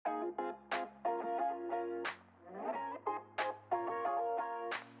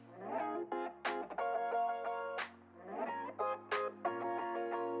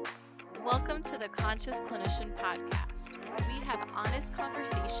Welcome to the Conscious Clinician Podcast. We have honest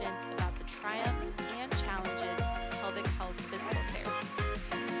conversations about the triumphs and challenges of pelvic health physical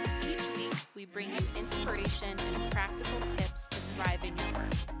therapy. Each week, we bring you inspiration and practical tips to thrive in your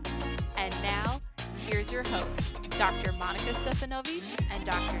work. And now, here's your hosts, Dr. Monica Stefanovic and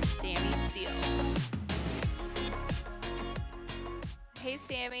Dr. Sammy Steele. Hey,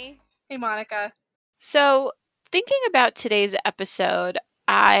 Sammy. Hey, Monica. So, thinking about today's episode,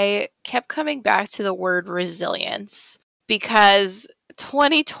 I kept coming back to the word resilience because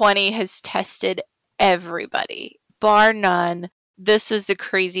 2020 has tested everybody, bar none. This was the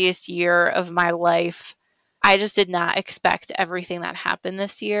craziest year of my life. I just did not expect everything that happened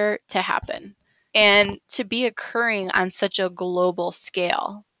this year to happen and to be occurring on such a global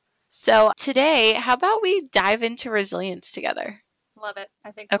scale. So today, how about we dive into resilience together? Love it.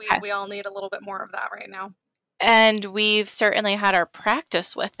 I think Okay. we all need a little bit more of that right now. And we've certainly had our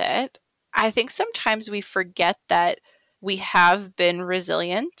practice with it. I think sometimes we forget that we have been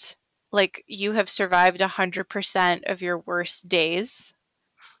resilient. Like you have survived 100% of your worst days.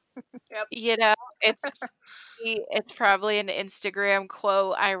 Yep. You know, it's probably an Instagram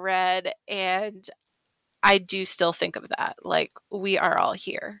quote I read, and I do still think of that. Like we are all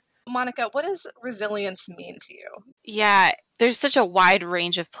here. Monica, what does resilience mean to you? Yeah, there's such a wide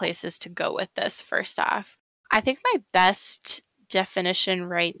range of places to go with this, first off. I think my best definition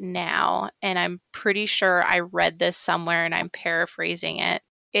right now, and I'm pretty sure I read this somewhere and I'm paraphrasing it,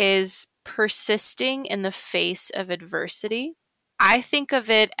 is persisting in the face of adversity. I think of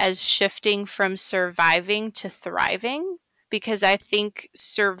it as shifting from surviving to thriving because I think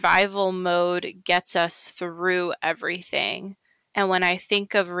survival mode gets us through everything. And when I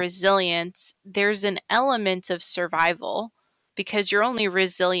think of resilience, there's an element of survival because you're only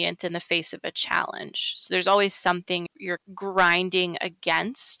resilient in the face of a challenge. So there's always something you're grinding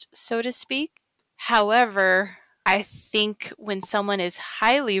against, so to speak. However, I think when someone is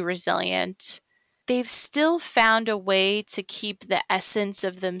highly resilient, they've still found a way to keep the essence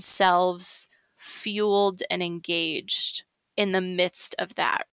of themselves fueled and engaged in the midst of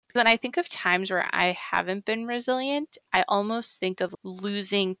that. When I think of times where I haven't been resilient, I almost think of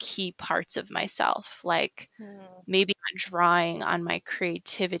losing key parts of myself, like maybe not drawing on my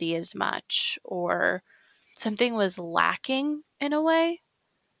creativity as much, or something was lacking in a way.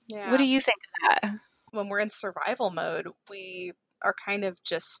 Yeah. What do you think of that? When we're in survival mode, we are kind of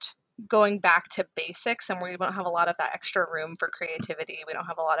just going back to basics, and we don't have a lot of that extra room for creativity. We don't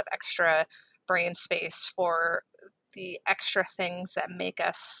have a lot of extra brain space for the extra things that make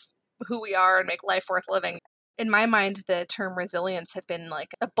us who we are and make life worth living. In my mind, the term resilience had been like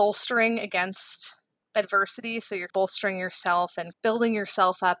a bolstering against adversity. So you're bolstering yourself and building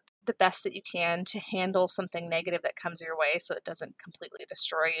yourself up the best that you can to handle something negative that comes your way so it doesn't completely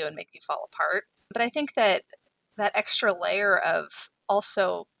destroy you and make you fall apart. But I think that that extra layer of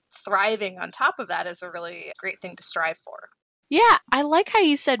also thriving on top of that is a really great thing to strive for. Yeah, I like how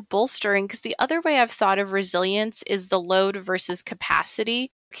you said bolstering because the other way I've thought of resilience is the load versus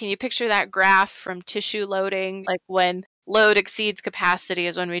capacity. Can you picture that graph from tissue loading? Like when load exceeds capacity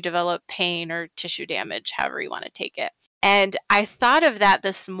is when we develop pain or tissue damage, however you want to take it. And I thought of that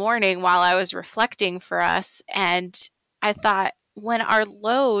this morning while I was reflecting for us. And I thought when our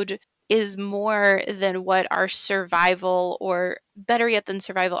load is more than what our survival, or better yet than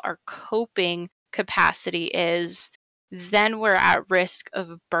survival, our coping capacity is, then we're at risk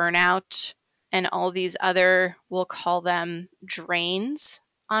of burnout and all these other, we'll call them drains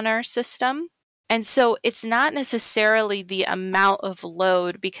on our system. And so it's not necessarily the amount of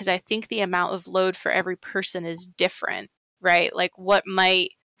load, because I think the amount of load for every person is different, right? Like what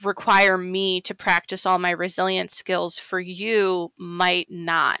might require me to practice all my resilience skills for you might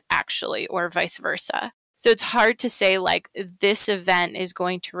not actually, or vice versa. So it's hard to say like this event is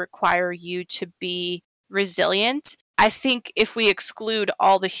going to require you to be resilient. I think if we exclude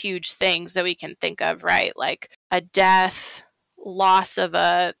all the huge things that we can think of, right? Like a death, loss of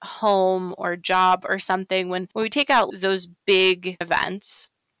a home or job or something, when we take out those big events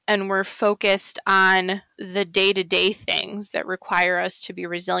and we're focused on the day-to-day things that require us to be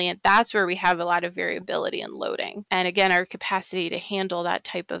resilient, that's where we have a lot of variability in loading. And again, our capacity to handle that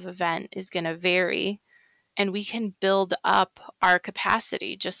type of event is going to vary. And we can build up our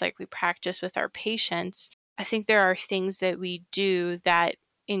capacity just like we practice with our patients. I think there are things that we do that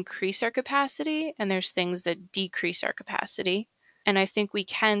increase our capacity, and there's things that decrease our capacity. And I think we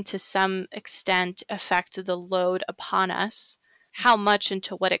can, to some extent, affect the load upon us. How much and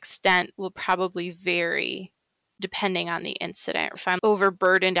to what extent will probably vary depending on the incident. If I'm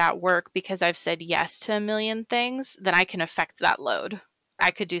overburdened at work because I've said yes to a million things, then I can affect that load.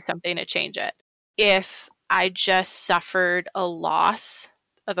 I could do something to change it. If I just suffered a loss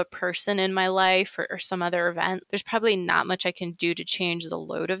of a person in my life or some other event, there's probably not much I can do to change the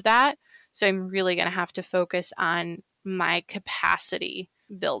load of that. So I'm really going to have to focus on my capacity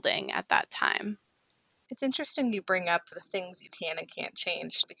building at that time. It's interesting you bring up the things you can and can't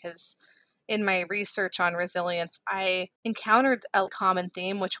change because in my research on resilience, I encountered a common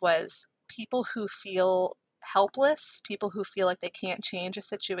theme, which was people who feel helpless, people who feel like they can't change a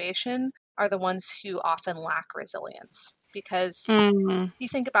situation, are the ones who often lack resilience. Because Mm-hmm. you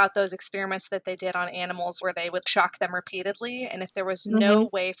think about those experiments that they did on animals where they would shock them repeatedly, and if there was no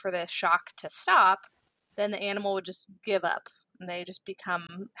way for the shock to stop, then the animal would just give up and they just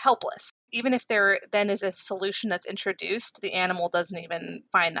become helpless. Even if there then is a solution that's introduced, the animal doesn't even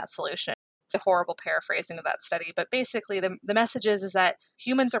find that solution. It's a horrible paraphrasing of that study, but basically the message is that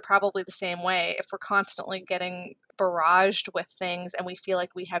humans are probably the same way. If we're constantly getting barraged with things and we feel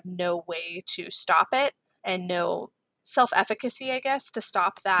like we have no way to stop it and no self-efficacy, I guess, to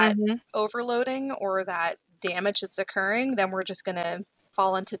stop that Mm-hmm. overloading or that damage that's occurring, then we're just going to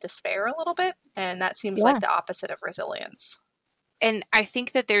fall into despair a little bit. And that seems like Yeah. the opposite of resilience. And I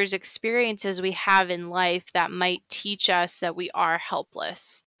think that there's experiences we have in life that might teach us that we are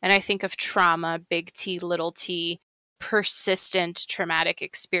helpless. And I think of trauma, big T, little t, persistent traumatic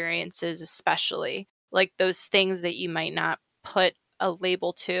experiences, especially like those things that you might not put a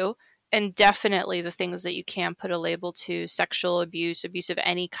label to. And definitely the things that you can put a label to, sexual abuse, abuse of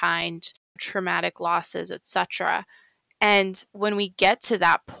any kind, traumatic losses, etc. And when we get to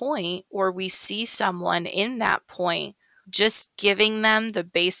that point, or we see someone in that point, just giving them the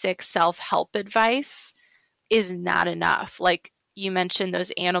basic self help advice is not enough. Like you mentioned,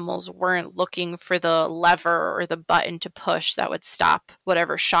 those animals weren't looking for the lever or the button to push that would stop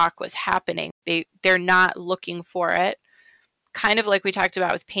whatever shock was happening. They're not looking for it. Kind of like we talked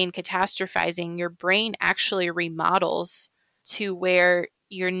about with pain catastrophizing, your brain actually remodels to where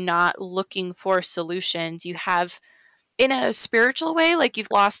you're not looking for solutions. You have, in a spiritual way, like you've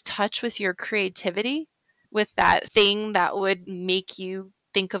lost touch with your creativity, with that thing that would make you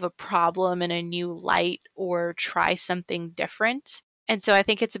think of a problem in a new light or try something different. And so I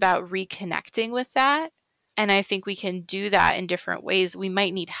think it's about reconnecting with that. And I think we can do that in different ways. We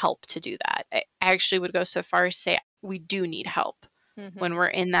might need help to do that. I actually would go so far as to say we do need help when Mm-hmm. we're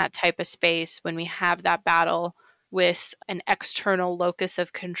in that type of space, when we have that battle with an external locus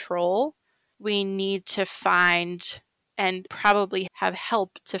of control. We need to find and probably have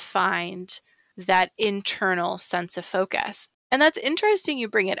help to find that internal sense of focus. And that's interesting you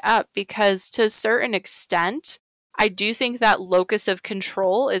bring it up because to a certain extent, I do think that locus of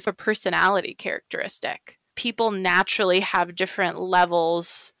control is a personality characteristic. People naturally have different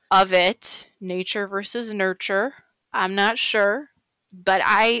levels of it, nature versus nurture. I'm not sure, but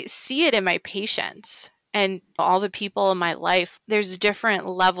I see it in my patients and all the people in my life. There's different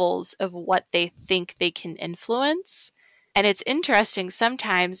levels of what they think they can influence. And it's interesting.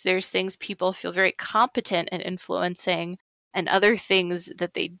 Sometimes there's things people feel very competent at influencing and other things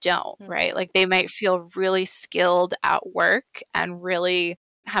that they don't, right? Mm-hmm. Like they might feel really skilled at work and really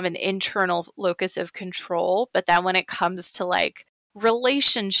have an internal locus of control. But then when it comes to like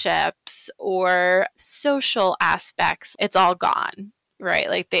relationships or social aspects, it's all gone, right?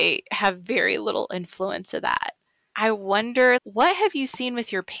 Like they have very little influence of that. I wonder, what have you seen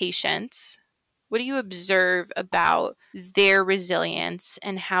with your patients? What do you observe about their resilience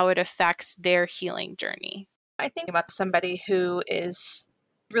and how it affects their healing journey? I think about somebody who is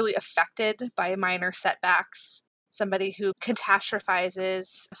really affected by minor setbacks, somebody who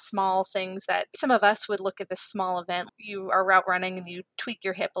catastrophizes small things that some of us would look at this small event. You are out running and you tweak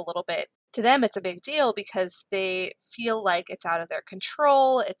your hip a little bit. To them, it's a big deal because they feel like it's out of their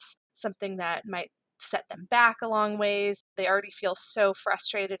control. It's something that might set them back a long ways. They already feel so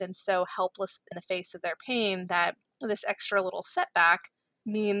frustrated and so helpless in the face of their pain that this extra little setback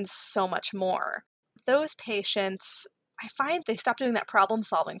means so much more. Those patients, I find they stop doing that problem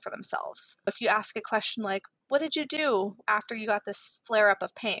solving for themselves. If you ask a question like, what did you do after you got this flare up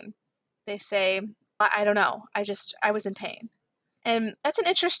of pain? They say, I don't know. I was in pain. And that's an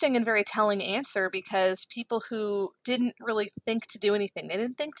interesting and very telling answer because people who didn't really think to do anything, they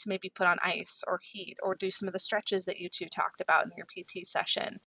didn't think to maybe put on ice or heat or do some of the stretches that you two talked about in your PT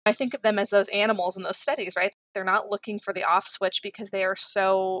session. I think of them as those animals in those studies, right? They're not looking for the off switch because they are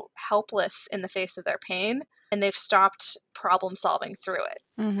so helpless in the face of their pain and they've stopped problem solving through it.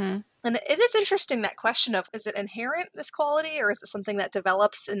 Mm-hmm. And it is interesting that question of is it inherent, this quality, or is it something that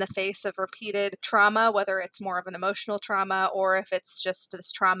develops in the face of repeated trauma, whether it's more of an emotional trauma or if it's just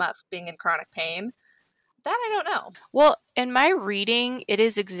this trauma of being in chronic pain? That I don't know. Well, in my reading, it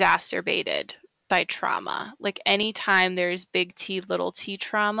is exacerbated by trauma. Like anytime there's big T, little t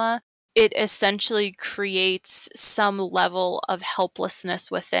trauma, it essentially creates some level of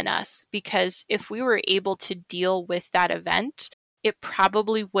helplessness within us. Because if we were able to deal with that event, it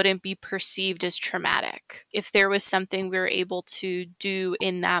probably wouldn't be perceived as traumatic. If there was something we were able to do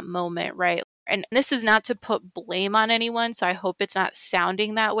in that moment, right? And this is not to put blame on anyone, so I hope it's not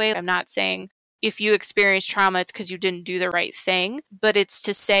sounding that way. I'm not saying if you experience trauma, it's because you didn't do the right thing. But it's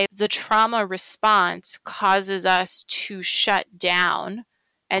to say the trauma response causes us to shut down.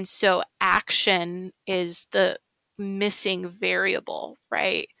 And so action is the missing variable,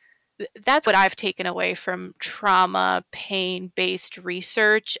 right? That's what I've taken away from trauma pain based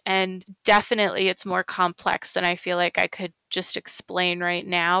research. And definitely it's more complex than I feel like I could just explain right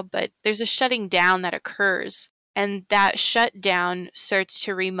now. But there's a shutting down that occurs. And that shutdown starts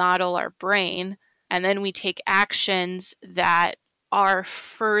to remodel our brain. And then we take actions that are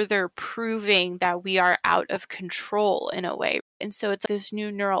further proving that we are out of control in a way. And so it's this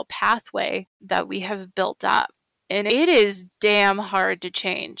new neural pathway that we have built up. And it is damn hard to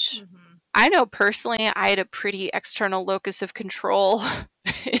change. Mm-hmm. I know personally, I had a pretty external locus of control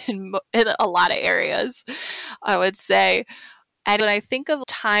in a lot of areas, I would say. And when I think of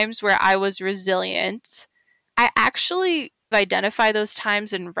times where I was resilient, I actually identify those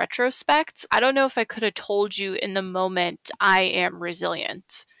times in retrospect. I don't know if I could have told you in the moment I am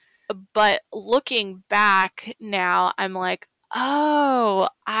resilient. But looking back now, I'm like, oh,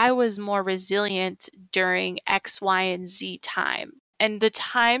 I was more resilient during X, Y, and Z time. And the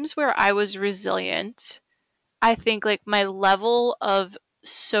times where I was resilient, I think like my level of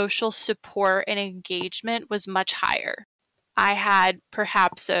social support and engagement was much higher. I had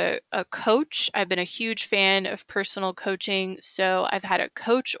perhaps a coach. I've been a huge fan of personal coaching. So I've had a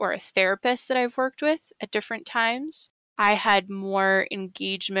coach or a therapist that I've worked with at different times. I had more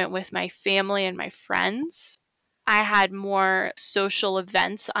engagement with my family and my friends. I had more social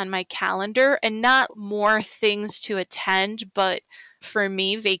events on my calendar and not more things to attend, but for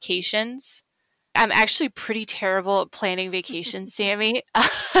me, vacations. I'm actually pretty terrible at planning vacations, Sammy.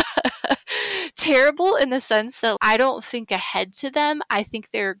 Terrible in the sense that I don't think ahead to them. I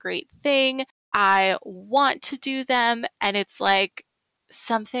think they're a great thing. I want to do them, and it's like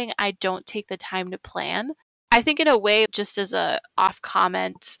something I don't take the time to plan. I think in a way, just as a off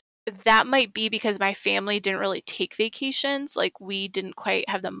comment, that might be because my family didn't really take vacations. Like we didn't quite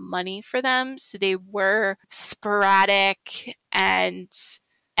have the money for them, so they were sporadic and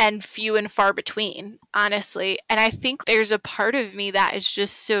few and far between, honestly. And I think there's a part of me that is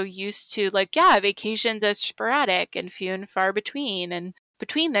just so used to, like, yeah, vacations are sporadic and few and far between. And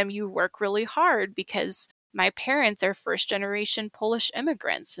between them, you work really hard because my parents are first generation Polish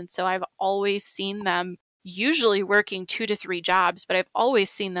immigrants. And so I've always seen them usually working 2 to 3 jobs, but I've always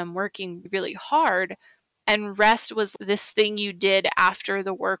seen them working really hard. And rest was this thing you did after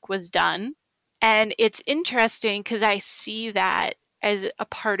the work was done. And it's interesting because I see that as a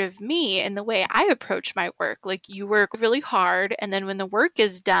part of me and the way I approach my work. Like you work really hard, and then when the work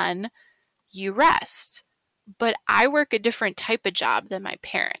is done, you rest. But I work a different type of job than my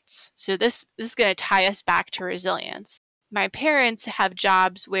parents. So this is going to tie us back to resilience. My parents have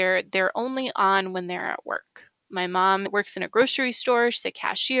jobs where they're only on when they're at work. My mom works in a grocery store, she's a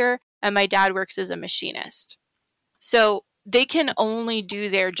cashier, and my dad works as a machinist. So they can only do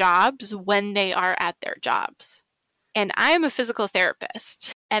their jobs when they are at their jobs. And I am a physical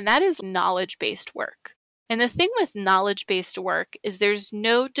therapist, and that is knowledge based work. And the thing with knowledge based work is there's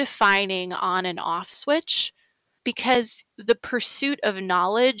no defining on and off switch because the pursuit of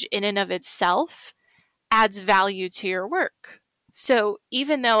knowledge in and of itself adds value to your work. So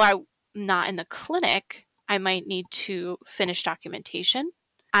even though I'm not in the clinic, I might need to finish documentation.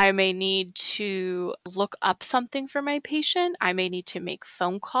 I may need to look up something for my patient. I may need to make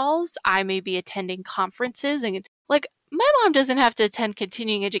phone calls. I may be attending conferences and like my mom doesn't have to attend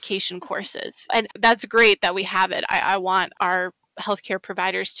continuing education courses. And that's great that we have it. I want our healthcare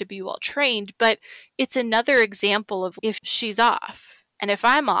providers to be well trained, but it's another example of if she's off. And if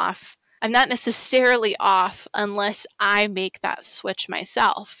I'm off, I'm not necessarily off unless I make that switch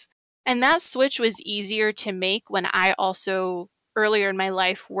myself. And that switch was easier to make when I also earlier in my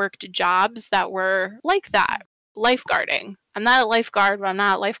life worked jobs that were like that. Lifeguarding. I'm not a lifeguard, but I'm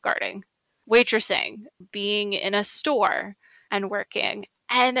not lifeguarding. Waitressing, being in a store and working.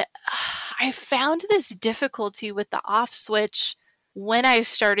 And I found this difficulty with the off switch when I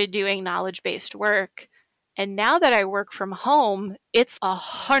started doing knowledge based work. And now that I work from home, it's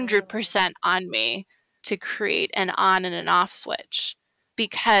 100% on me to create an on and an off switch.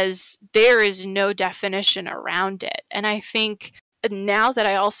 because there is no definition around it. And I think now that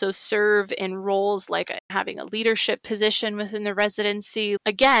I also serve in roles like having a leadership position within the residency,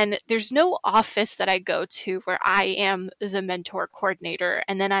 again, there's no office that I go to where I am the mentor coordinator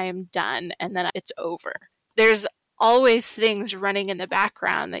and then I am done and then it's over. There's always things running in the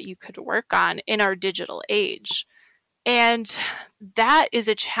background that you could work on in our digital age. And that is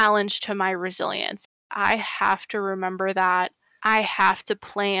a challenge to my resilience. I have to remember that. I have to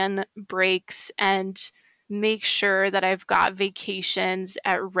plan breaks and make sure that I've got vacations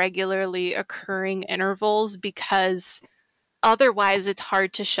at regularly occurring intervals, because otherwise it's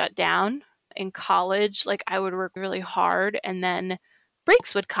hard to shut down. In college, like, I would work really hard and then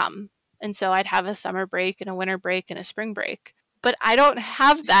breaks would come. And so I'd have a summer break and a winter break and a spring break. But I don't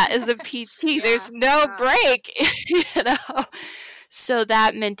have that as a PT. Yeah, There's no yeah. break, you know? So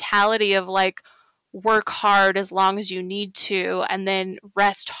that mentality of like, work hard as long as you need to and then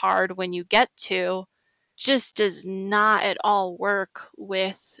rest hard when you get to, just does not at all work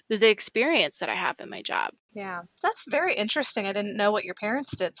with the experience that I have in my job. Yeah, that's very interesting. I didn't know what your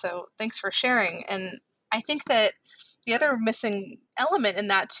parents did, so thanks for sharing. And I think that the other missing element in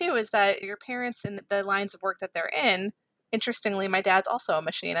that too is that your parents in the lines of work that they're in, interestingly, my dad's also a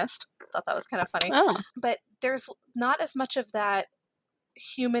machinist. Thought that was kind of funny. Oh. But there's not as much of that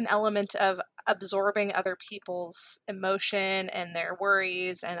human element of absorbing other people's emotion and their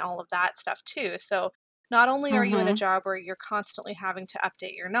worries and all of that stuff too. So not only are you in a Mhm. job where you're constantly having to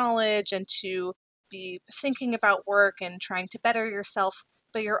update your knowledge and to be thinking about work and trying to better yourself,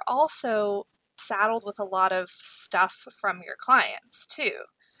 but you're also saddled with a lot of stuff from your clients too,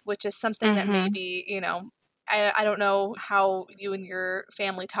 which is something that Mhm. maybe, I don't know how you and your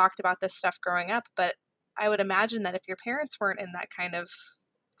family talked about this stuff growing up, but I would imagine that if your parents weren't in that kind of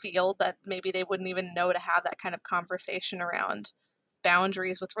field, that maybe they wouldn't even know to have that kind of conversation around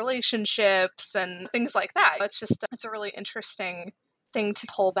boundaries with relationships and things like that. It's a really interesting thing to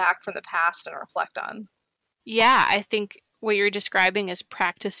pull back from the past and reflect on. Yeah, I think what you're describing is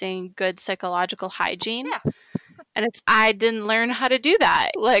practicing good psychological hygiene. Yeah. And I didn't learn how to do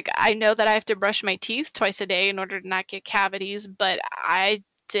that. Like, I know that I have to brush my teeth twice a day in order to not get cavities, but I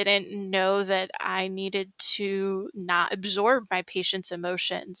didn't know that I needed to not absorb my patient's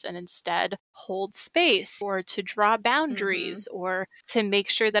emotions and instead hold space, or to draw Mhm. boundaries, or to make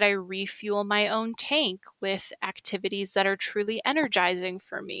sure that I refuel my own tank with activities that are truly energizing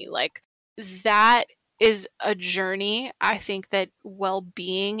for me. Like, that is a journey. I think that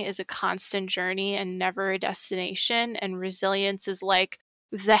well-being is a constant journey and never a destination, and resilience is like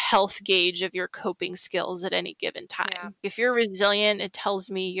the health gauge of your coping skills at any given Yeah. time. If you're resilient, it tells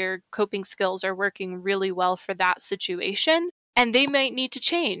me your coping skills are working really well for that situation, and they might need to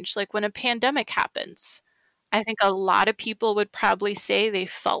change, like when a pandemic happens. I think a lot of people would probably say they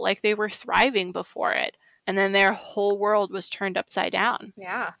felt like they were thriving before it, and then their whole world was turned upside down.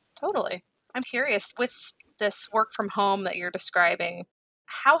 Yeah, totally. I'm curious, with this work from home that you're describing,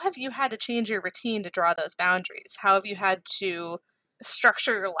 how have you had to change your routine to draw those boundaries? How have you had to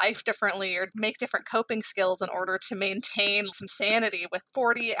structure your life differently or make different coping skills in order to maintain some sanity with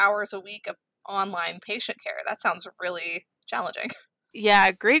 40 hours a week of online patient care? That sounds really challenging.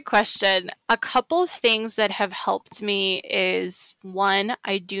 Yeah, great question. A couple of things that have helped me is, one,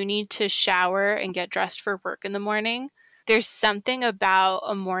 I do need to shower and get dressed for work in the morning. There's something about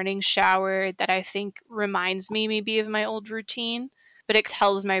a morning shower that I think reminds me maybe of my old routine, but it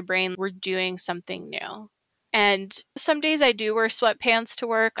tells my brain we're doing something new. And some days I do wear sweatpants to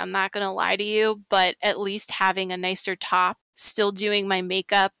work, I'm not going to lie to you, but at least having a nicer top, still doing my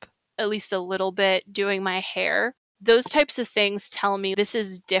makeup at least a little bit, doing my hair, those types of things tell me this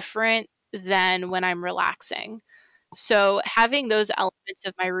is different than when I'm relaxing. So having those elements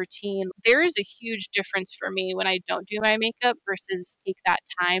of my routine, there is a huge difference for me when I don't do my makeup versus take that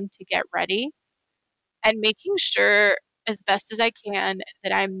time to get ready, and making sure as best as I can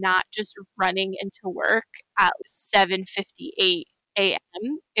that I'm not just running into work at 7:58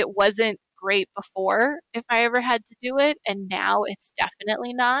 a.m. It wasn't great before if I ever had to do it, and now it's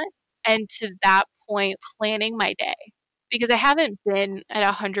definitely not. And to that point, planning my day, because I haven't been at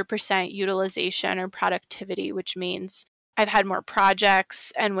 100% utilization or productivity, which means I've had more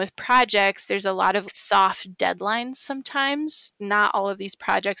projects. And with projects, there's a lot of soft deadlines sometimes. Not all of these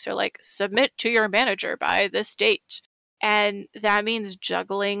projects are like, submit to your manager by this date. And that means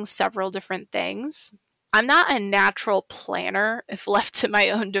juggling several different things. I'm not a natural planner if left to my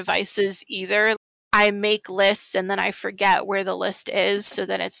own devices either. I make lists and then I forget where the list is, so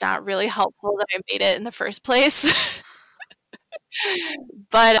that it's not really helpful that I made it in the first place.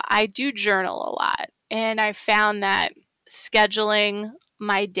 But I do journal a lot. And I found that scheduling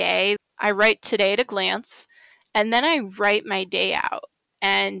my day. I write today at a glance, and then I write my day out.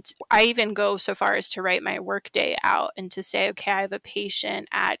 And I even go so far as to write my work day out and to say, okay, I have a patient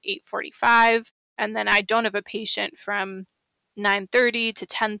at 8:45, and then I don't have a patient from 9:30 to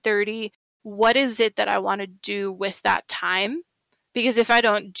 10:30. What is it that I want to do with that time? Because if I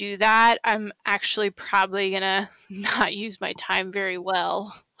don't do that, I'm actually probably going to not use my time very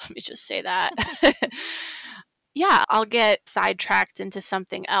well. Let me just say that. Yeah, I'll get sidetracked into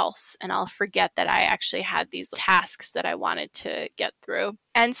something else and I'll forget that I actually had these tasks that I wanted to get through.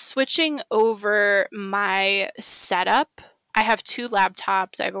 And switching over my setup, I have two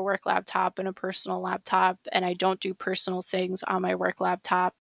laptops. I have a work laptop and a personal laptop, and I don't do personal things on my work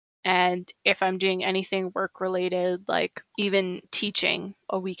laptop. And if I'm doing anything work related, like even teaching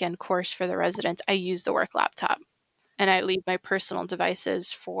a weekend course for the residents, I use the work laptop and I leave my personal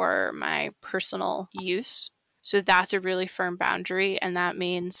devices for my personal use. So that's a really firm boundary. And that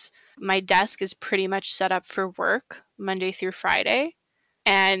means my desk is pretty much set up for work Monday through Friday.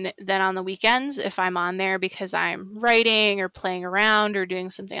 And then on the weekends, if I'm on there because I'm writing or playing around or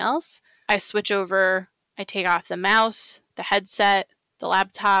doing something else, I switch over, I take off the mouse, the headset, the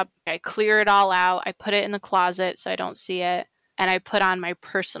laptop, I clear it all out, I put it in the closet so I don't see it, and I put on my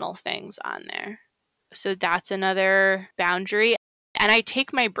personal things on there. So that's another boundary. And I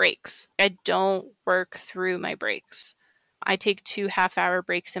take my breaks. I don't work through my breaks. I take 2 half-hour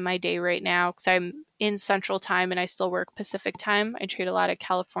breaks in my day right now because I'm in Central Time and I still work Pacific Time. I treat a lot of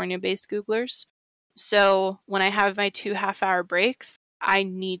California-based Googlers. So when I have my 2 half-hour breaks, I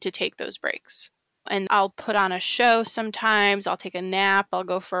need to take those breaks. And I'll put on a show sometimes. I'll take a nap. I'll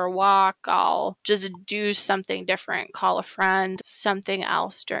go for a walk. I'll just do something different, call a friend, something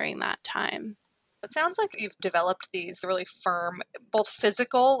else during that time. It sounds like you've developed these really firm, both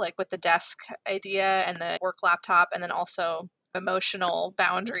physical, like with the desk idea and the work laptop, and then also emotional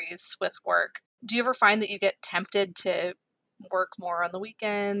boundaries with work. Do you ever find that you get tempted to work more on the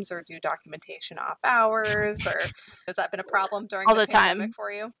weekends or do documentation off hours? Or has that been a problem during All the the pandemic time.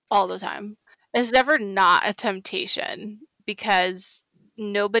 for you? All the time. It's never not a temptation because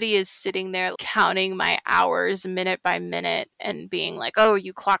nobody is sitting there counting my hours minute by minute and being like, oh,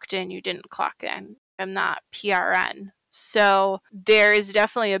 you clocked in, you didn't clock in. I'm not PRN. So there is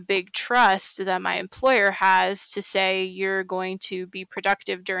definitely a big trust that my employer has to say you're going to be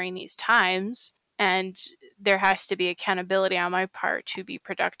productive during these times. And there has to be accountability on my part to be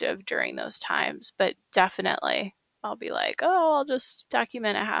productive during those times. But definitely, I'll be like, oh, I'll just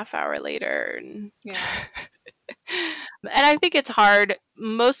document a half hour later. And Yeah. and I think it's hard,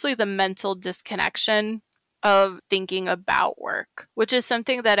 mostly the mental disconnection of thinking about work, which is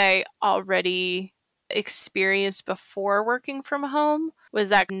something that I already experienced before working from home, was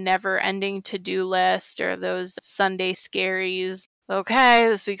that never ending to-do list or those Sunday scaries. Okay,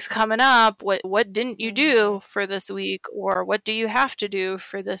 this week's coming up. What didn't you do for this week, or what do you have to do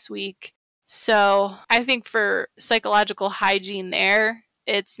for this week? So I think for psychological hygiene there,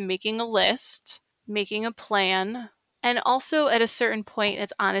 it's making a list, making a plan, and also at a certain point,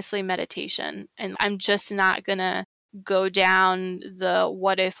 it's honestly meditation. And I'm just not going to go down the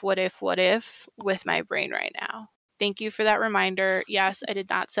what if with my brain right now. Thank you for that reminder. Yes, I did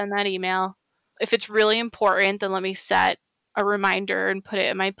not send that email. If it's really important, then let me set a reminder and put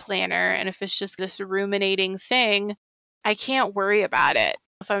it in my planner. And if it's just this ruminating thing, I can't worry about it.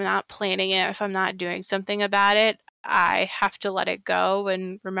 If I'm not planning it, if I'm not doing something about it, I have to let it go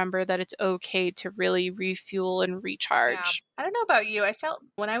and remember that it's okay to really refuel and Yeah. recharge. I don't know about you. I felt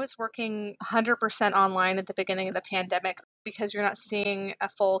when I was working 100% online at the beginning of the pandemic, because you're not seeing a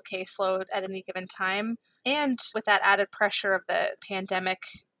full caseload at any given time. And with that added pressure of the pandemic,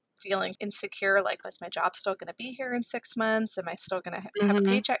 feeling insecure, like, is my job still going to be here in 6 months? Am I still going to have a Mhm.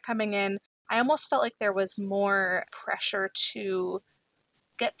 paycheck coming in? I almost felt like there was more pressure to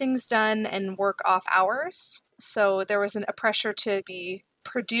get things done and work off hours. So there was a pressure to be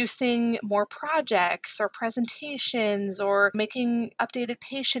producing more projects or presentations or making updated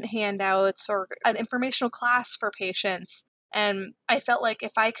patient handouts or an informational class for patients. And I felt like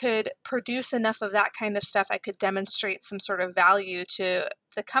if I could produce enough of that kind of stuff, I could demonstrate some sort of value to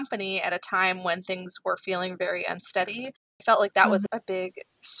the company at a time when things were feeling very unsteady. I felt like that was Mhm. a big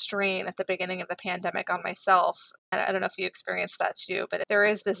strain at the beginning of the pandemic on myself. And I don't know if you experienced that too, but there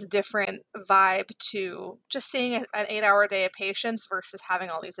is this different vibe to just seeing an 8 hour day of patients versus having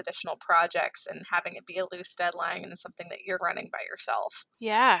all these additional projects and having it be a loose deadline and something that you're running by yourself.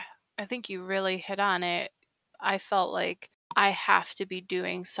 Yeah, I think you really hit on it. I felt like I have to be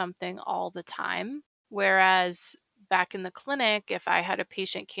doing something all the time. Whereas back in the clinic, if I had a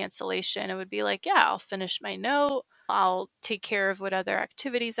patient cancellation, it would be like, yeah, I'll finish my note. I'll take care of what other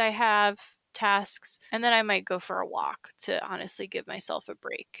activities I have, tasks, and then I might go for a walk to honestly give myself a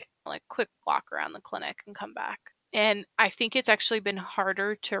break, like quick walk around the clinic and come back. And I think it's actually been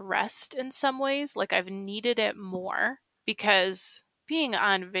harder to rest in some ways. Like I've needed it more because being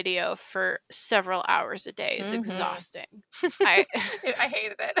on video for several hours a day is Mm-hmm. exhausting. I I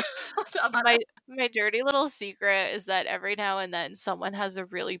hated it. About my that. my dirty little secret is that every now and then someone has a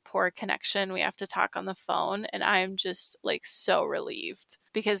really poor connection. We have to talk on the phone, and I'm just like so relieved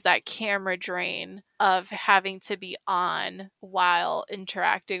because that camera drain of having to be on while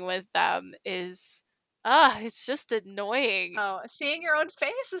interacting with them is it's just annoying. Oh, seeing your own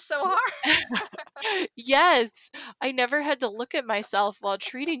face is so hard. Yes, I never had to look at myself while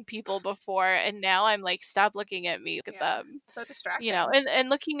treating people before, and now I'm like, stop looking at me, look at Yeah, them. so You know, distracting. and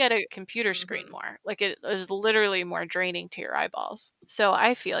looking at a computer screen Mm-hmm. more, like it is literally more draining to your eyeballs. So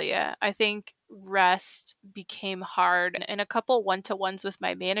I feel yeah. I think rest became hard and a couple one-to-ones with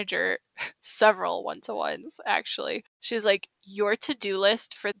my manager, several one-to-ones actually. She's like, your to-do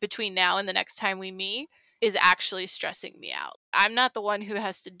list for between now and the next time we meet is actually stressing me out. I'm not the one who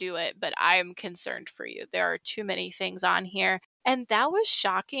has to do it, but I'm concerned for you. There are too many things on here. And that was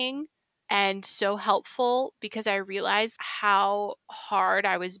shocking and so helpful because I realized how hard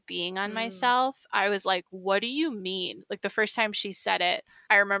I was being on Mm. myself. I was like, what do you mean? Like the first time she said it,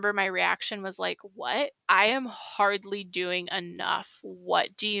 I remember my reaction was like, what? I am hardly doing enough.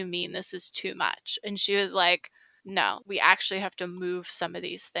 What do you mean this is too much? And she was like, no, we actually have to move some of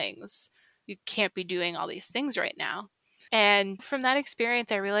these things. You can't be doing all these things right now. And from that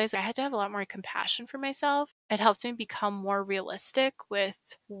experience, I realized I had to have a lot more compassion for myself. It helped me become more realistic with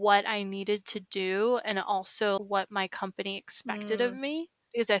what I needed to do and also what my company expected of Mm. me.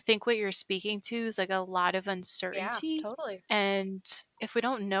 Because I think what you're speaking to is like a lot of Yeah, uncertainty. totally. And if we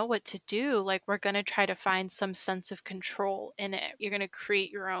don't know what to do, like we're going to try to find some sense of control in it. You're going to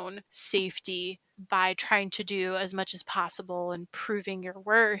create your own safety by trying to do as much as possible and proving your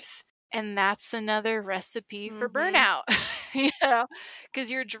worth. And that's another recipe for Mm-hmm. burnout, you know, because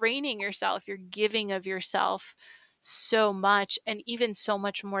you're draining yourself, you're giving of yourself so much and even so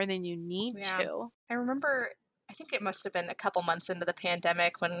much more than you need Yeah. to. I remember, I think it must have been a couple months into the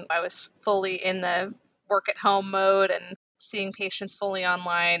pandemic when I was fully in the work at home mode and seeing patients fully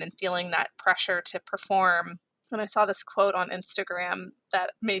online and feeling that pressure to perform. And I saw this quote on Instagram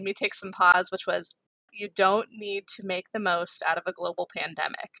that made me take some pause, which was, you don't need to make the most out of a global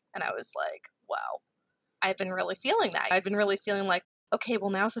pandemic. And I was like, wow, I've been really feeling that. I've been really feeling like, okay, well,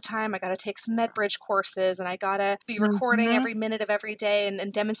 now's the time. I got to take some MedBridge courses and I got to be recording Mhm. every minute of every day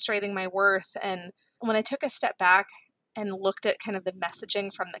and demonstrating my worth. And when I took a step back and looked at kind of the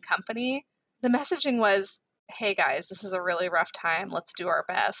messaging from the company, the messaging was, hey guys, this is a really rough time. Let's do our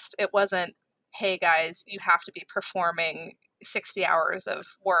best. It wasn't, hey guys, you have to be performing 60 hours of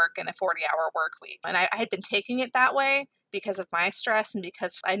work in a 40-hour work week. And I had been taking it that way because of my stress and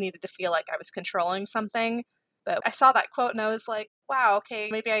because I needed to feel like I was controlling something. But I saw that quote and I was like, wow, okay,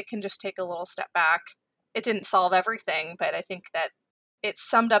 maybe I can just take a little step back. It didn't solve everything, but I think that it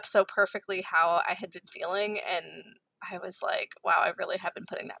summed up so perfectly how I had been feeling. And I was like, wow, I really have been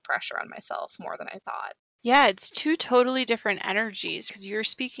putting that pressure on myself more than I thought. Yeah, it's two totally different energies because you're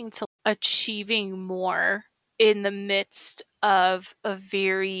speaking to achieving more in the midst of a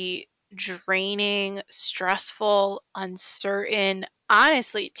very draining, stressful, uncertain,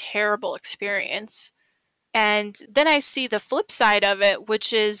 honestly terrible experience. And then I see the flip side of it,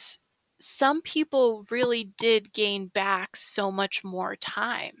 which is some people really did gain back so much more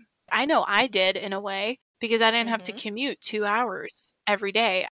time. I know I did in a way because I didn't have to Mm-hmm. commute 2 hours every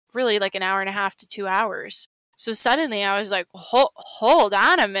day, really like an hour and a half to 2 hours. So suddenly I was like, hold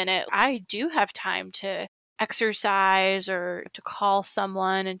on a minute. I do have time to exercise or to call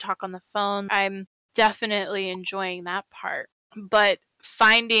someone and talk on the phone. I'm definitely enjoying that part. But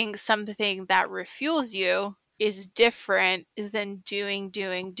finding something that refuels you is different than doing,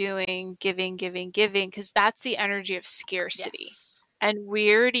 giving, because that's the energy of scarcity. Yes. And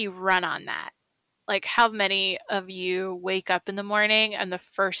we already run on that. Like, how many of you wake up in the morning and the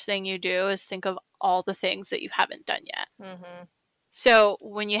first thing you do is think of all the things that you haven't done yet? Mm-hmm. So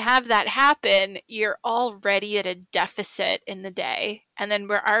when you have that happen, you're already at a deficit in the day. And then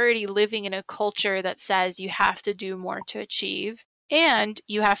we're already living in a culture that says you have to do more to achieve and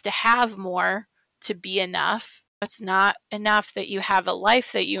you have to have more to be enough. It's not enough that you have a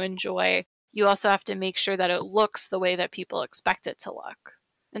life that you enjoy. You also have to make sure that it looks the way that people expect it to look.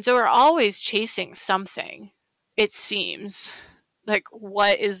 And so we're always chasing something, it seems. Like,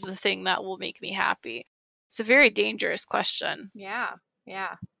 what is the thing that will make me happy? It's a very dangerous question. Yeah,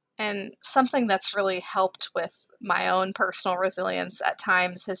 yeah. And something that's really helped with my own personal resilience at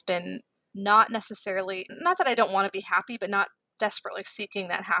times has been not necessarily, not that I don't want to be happy, but not desperately seeking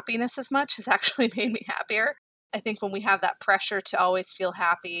that happiness as much has actually made me happier. I think when we have that pressure to always feel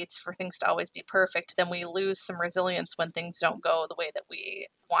happy, for things to always be perfect, then we lose some resilience when things don't go the way that we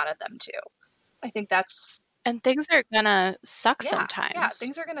wanted them to. I think that's And things are gonna suck yeah, yeah, sometimes.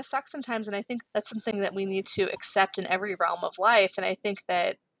 things are gonna suck sometimes, and I think that's something that we need to accept in every realm of life, and I think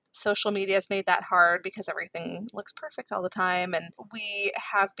that social media has made that hard because everything looks perfect all the time, and we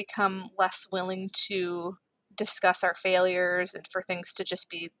have become less willing to discuss our failures and for things to just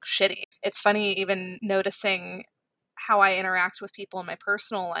be shitty. It's funny even noticing how I interact with people in my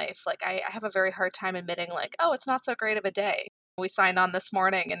personal life. Like, I have a very hard time admitting, like, "Oh, it's not so great of a day." We signed on this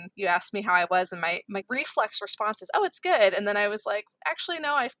morning and you asked me how I was, and my reflex response is, "Oh, it's good." And then I was like, "Actually,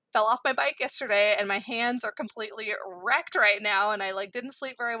 no, I fell off my bike yesterday and my hands are completely wrecked right now and I like didn't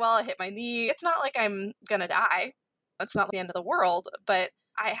sleep very well. I hit my knee. It's not like I'm gonna die. It's not the end of the world, but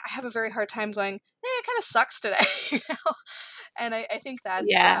I have a very hard time going, it kind of sucks today." you know? And I think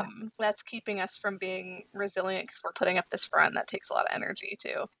Yeah. that's keeping us from being resilient because we're putting up this front that takes a lot of energy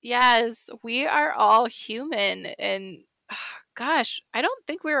too. Yes, we are all human and gosh, I don't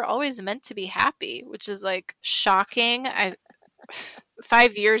think we were always meant to be happy, which is like shocking. I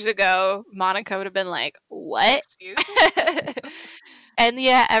 5 years ago, Monica would have been like, "What?" Excuse me? And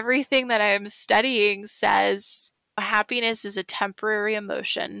yeah, everything that I'm studying says happiness is a temporary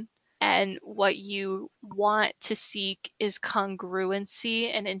emotion, and what you want to seek is congruency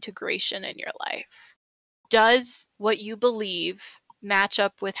and integration in your life. Does what you believe match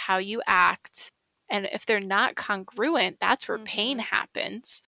up with how you act? And if they're not congruent, that's where pain Mhm.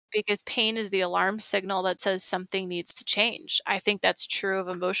 happens because pain is the alarm signal that says something needs to change. I think that's true of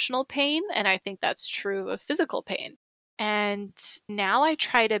emotional pain, and I think that's true of physical pain. And now I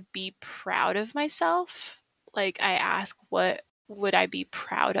try to be proud of myself. Like, I ask, what would I be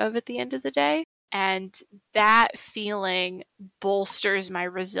proud of at the end of the day? And that feeling bolsters my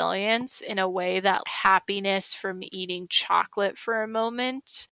resilience in a way that happiness from eating chocolate for a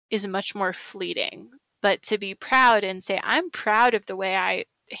moment is much more fleeting. But to be proud and say, I'm proud of the way I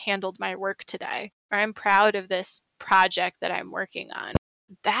handled my work today, or I'm proud of this project that I'm working on,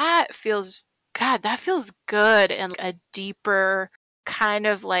 that feels, God, that feels good and a deeper kind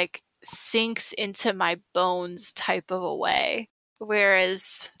of like sinks into my bones type of a way.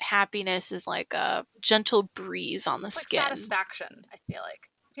 Whereas happiness is like a gentle breeze on the It's like skin. satisfaction, I feel like.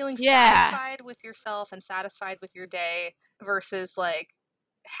 Feeling Yeah. satisfied with yourself and satisfied with your day versus like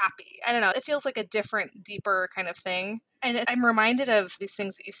happy. I don't know. It feels like a different, deeper kind of thing. And I'm reminded of these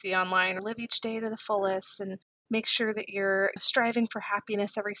things that you see online: live each day to the fullest and make sure that you're striving for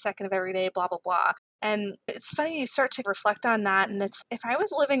happiness every second of every day, blah, blah, blah. And it's funny, you start to reflect on that. And it's, if I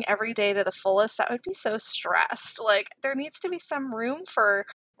was living every day to the fullest, that would be so stressed. Like, there needs to be some room for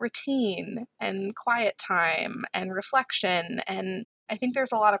routine and quiet time and reflection. And I think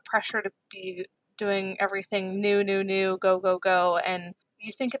there's a lot of pressure to be doing everything new, new, new, go, go, go. And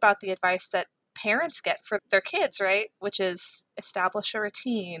you think about the advice that parents get for their kids, right? Which is establish a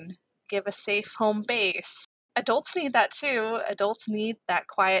routine, give a safe home base. Adults need that too. Adults need that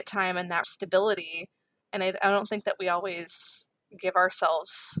quiet time and that stability. And I don't think that we always give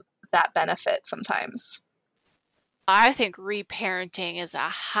ourselves that benefit sometimes. I think reparenting is a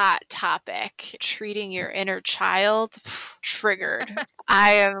hot topic. Treating your inner child, triggered.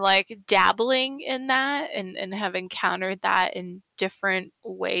 I am like dabbling in that and have encountered that in different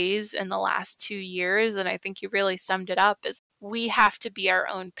ways in the last 2 years. And I think you really summed it up is we have to be our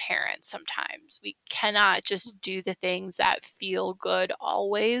own parents sometimes. We cannot just do the things that feel good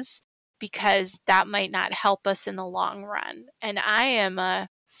always because that might not help us in the long run. And I am a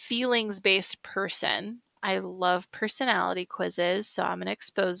feelings based person. I love personality quizzes, so I'm going to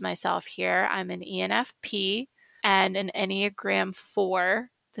expose myself here. I'm an ENFP and an Enneagram 4,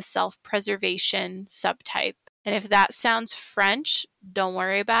 the self preservation subtype. And if that sounds French, don't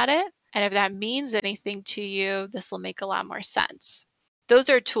worry about it. And if that means anything to you, this will make a lot more sense. Those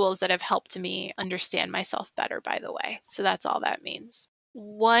are tools that have helped me understand myself better, by the way. So that's all that means.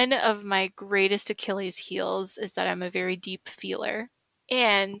 One of my greatest Achilles heels is that I'm a very deep feeler.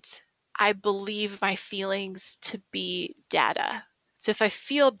 And I believe my feelings to be data. So if I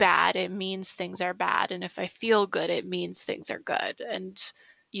feel bad, it means things are bad. And if I feel good, it means things are good. And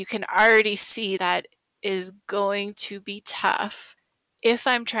you can already see that is going to be tough if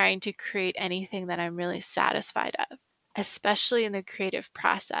I'm trying to create anything that I'm really satisfied of, especially in the creative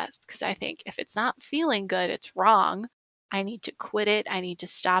process. Because I think if it's not feeling good, it's wrong. I need to quit it. I need to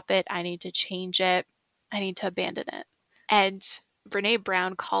stop it. I need to change it. I need to abandon it. And Brene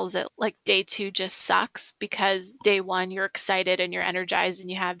Brown calls it like day 2 just sucks, because day 1 you're excited and you're energized and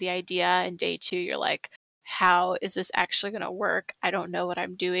you have the idea, and day 2 you're like, how is this actually going to work? I don't know what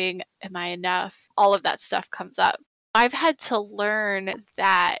I'm doing. Am I enough? All of that stuff comes up. I've had to learn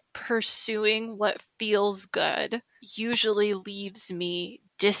that pursuing what feels good usually leaves me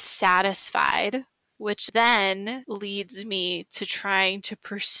dissatisfied, which then leads me to trying to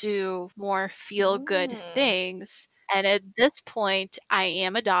pursue more feel good Mm. things. And at this point, I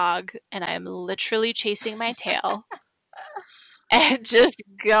am a dog and I'm literally chasing my tail and just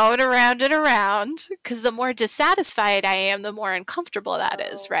going around and around, because the more dissatisfied I am, the more uncomfortable that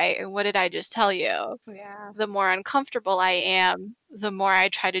is, Oh, right? And what did I just tell you? yeah. The more uncomfortable I am, the more I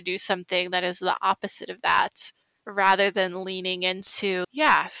try to do something that is the opposite of that, rather than leaning into,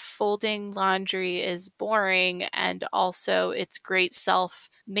 yeah, folding laundry is boring and also it's great self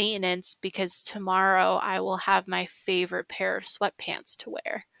maintenance because tomorrow I will have my favorite pair of sweatpants to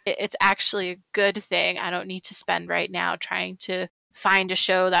wear. It's actually a good thing. I don't need to spend right now trying to find a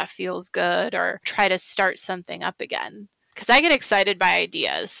show that feels good or try to start something up again, because I get excited by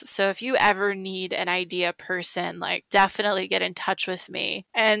ideas. So if you ever need an idea person, like definitely get in touch with me.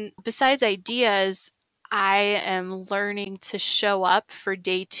 And besides ideas, I am learning to show up for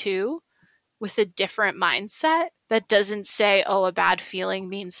day 2 with a different mindset that doesn't say, oh, a bad feeling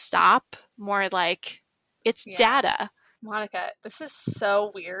means stop. More like it's Yeah. data. Monica, this is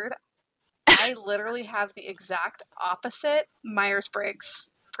so weird. I literally have the exact opposite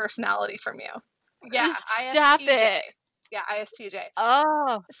Myers-Briggs personality from you. Yeah, Stop ISTJ. it. Yeah, ISTJ.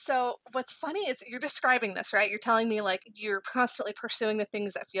 Oh. So what's funny is you're describing this, right? You're telling me like you're constantly pursuing the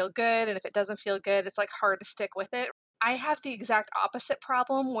things that feel good, and if it doesn't feel good, it's like hard to stick with it. I have the exact opposite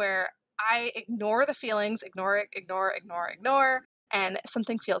problem where I ignore the feelings, ignore it, ignore, ignore, ignore, and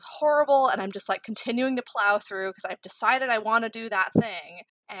something feels horrible, and I'm just like continuing to plow through because I've decided I want to do that thing,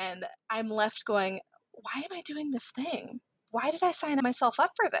 and I'm left going, why am I doing this thing? Why did I sign myself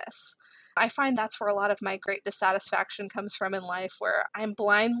up for this? I find that's where a lot of my great dissatisfaction comes from in life, where I'm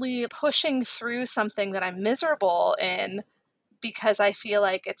blindly pushing through something that I'm miserable in because I feel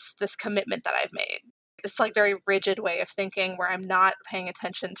like it's this commitment that I've made. This like very rigid way of thinking where I'm not paying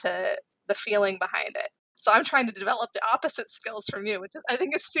attention to the feeling behind it. So I'm trying to develop the opposite skills from you, which is I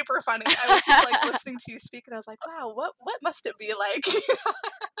think is super funny. I was just like listening to you speak and I was like, wow, what must it be like?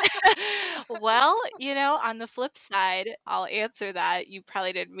 Well, on the flip side, I'll answer that. You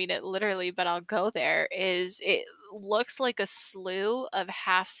probably didn't mean it literally, but I'll go there. Is it looks like a slew of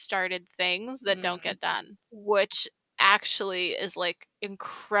half started things that don't Mm, get done, which actually is like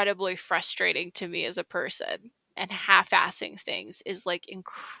incredibly frustrating to me as a person. And half assing things is like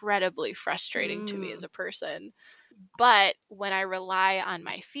incredibly frustrating to me as mm, a person. But when I rely on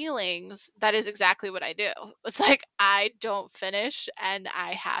my feelings, that is exactly what I do. It's like I don't finish and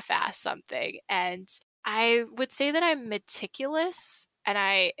I half ass something. And I would say that I'm meticulous and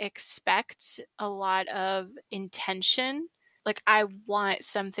I expect a lot of intention. Like I want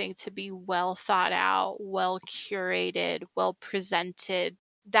something to be well thought out, well curated, well presented.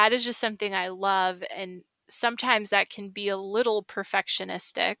 That is just something I love. And sometimes that can be a little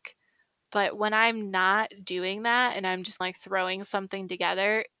perfectionistic, but when I'm not doing that and I'm just like throwing something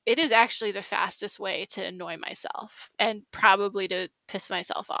together, it is actually the fastest way to annoy myself and probably to piss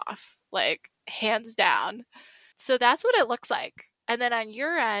myself off, like hands down. So that's what it looks like. And then on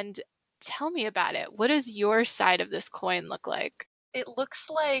your end, tell me about it. What does your side of this coin look like? it looks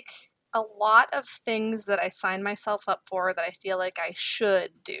like a lot of things that I sign myself up for that I feel like I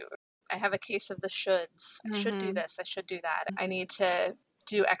should do. I have a case of the shoulds. I should do Mhm. this. I should do that. I need to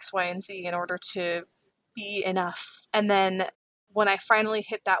do X, Y, and Z in order to be enough. And then when I finally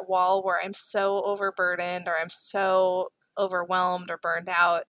hit that wall where I'm so overburdened or I'm so overwhelmed or burned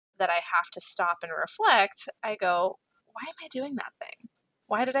out that I have to stop and reflect, I go, why am I doing that thing?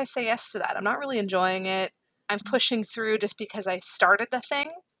 Why did I say yes to that? I'm not really enjoying it. I'm pushing through just because I started the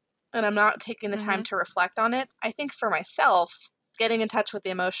thing and I'm not taking the time Mhm. to reflect on it. I think for myself, getting in touch with the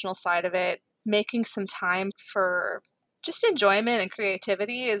emotional side of it, making some time for just enjoyment and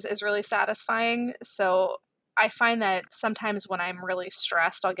creativity is really satisfying. So I find that sometimes when I'm really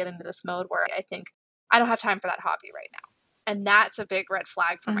stressed, I'll get into this mode where I think, I don't have time for that hobby right now. And that's a big red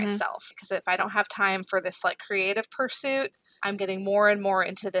flag for Mhm. myself because if I don't have time for this like creative pursuit, I'm getting more and more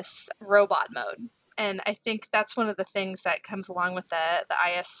into this robot mode. And I think that's one of the things that comes along with the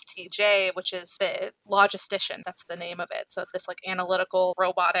ISTJ, which is the logistician. That's the name of it. So it's this like analytical,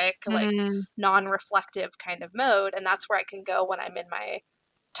 robotic, like Mhm. non-reflective kind of mode. And that's where I can go when I'm in my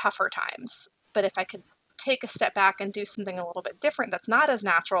tougher times. But if I could take a step back and do something a little bit different that's not as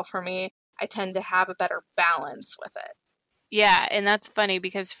natural for me, I tend to have a better balance with it. Yeah, and that's funny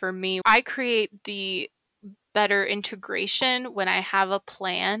because for me, I create the better integration when I have a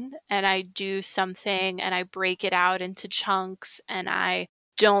plan and I do something and I break it out into chunks and I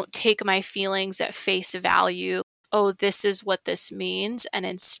don't take my feelings at face value. Oh, this is what this means. And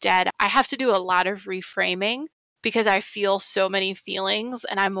instead, I have to do a lot of reframing because I feel so many feelings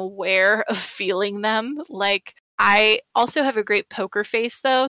and I'm aware of feeling them. Like, I also have a great poker face,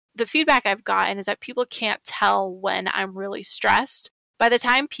 though. The feedback I've gotten is that people can't tell when I'm really stressed. By the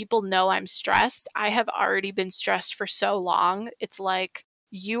time people know I'm stressed, I have already been stressed for so long. It's like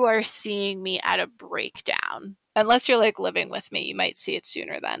you are seeing me at a breakdown. Unless you're like living with me, you might see it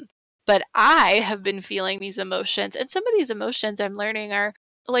sooner then. But I have been feeling these emotions. And some of these emotions I'm learning are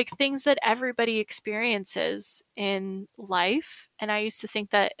like things that everybody experiences in life. And I used to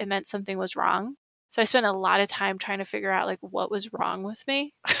think that it meant something was wrong. So I spent a lot of time trying to figure out like what was wrong with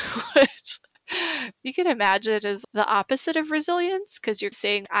me, which you can imagine it as the opposite of resilience because you're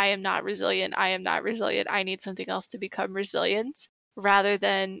saying, I am not resilient. I am not resilient. I need something else to become resilient rather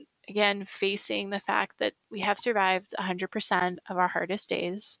than, again, facing the fact that we have survived 100% of our hardest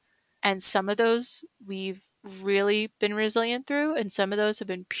days. And some of those we've really been resilient through, and some of those have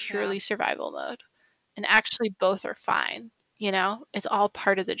been Yeah. purely survival mode. And actually, both are fine. It's all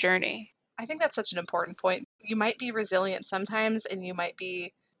part of the journey. I think that's such an important point. You might be resilient sometimes and you might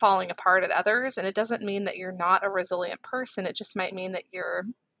be falling apart at others. And it doesn't mean that you're not a resilient person. It just might mean that your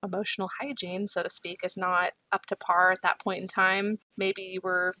emotional hygiene, so to speak, is not up to par at that point in time. Maybe you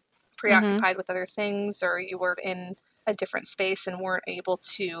were Mm-hmm. preoccupied with other things or you were in a different space and weren't able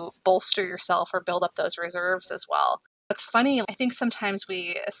to bolster yourself or build up those reserves as well. It's funny. I think sometimes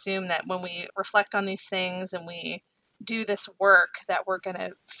we assume that when we reflect on these things and we do this work that we're going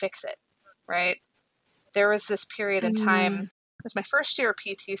to fix it, right? There was this period in time, Mm-hmm. it was my first year of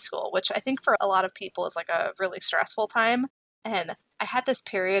PT school, which I think for a lot of people is like a really stressful time. And I had this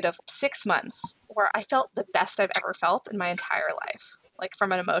period of 6 months where I felt the best I've ever felt in my entire life, like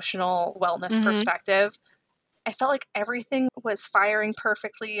from an emotional wellness Mm-hmm. perspective. I felt like everything was firing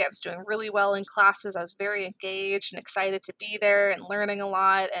perfectly. I was doing really well in classes. I was very engaged and excited to be there and learning a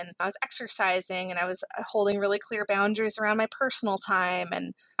lot. And I was exercising and I was holding really clear boundaries around my personal time.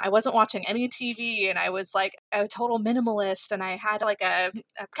 And I wasn't watching any TV. And I was like a total minimalist. And I had like a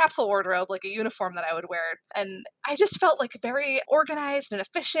capsule wardrobe, like a uniform that I would wear. And I just felt like very organized and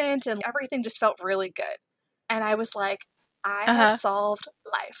efficient. And everything just felt really good. And I was like, I have Uh-huh. solved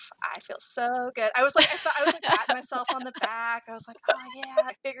life. I feel so good. I was like patting myself on the back. I was like, oh yeah,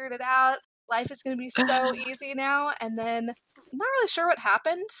 I figured it out. Life is going to be so easy now. And then I'm not really sure what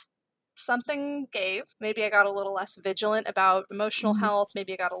happened. Something gave. Maybe I got a little less vigilant about emotional Mhm. health.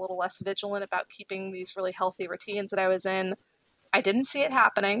 Maybe I got a little less vigilant about keeping these really healthy routines that I was in. I didn't see it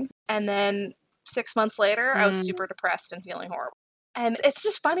happening. And then 6 months later, I was Mm. super depressed and feeling horrible. And it's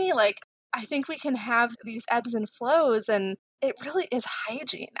just funny, like, I think we can have these ebbs and flows, and it really is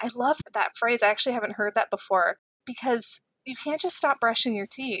hygiene. I love that phrase. I actually haven't heard that before because you can't just stop brushing your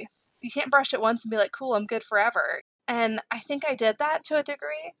teeth. You can't brush it once and be like, cool, I'm good forever. And I think I did that to a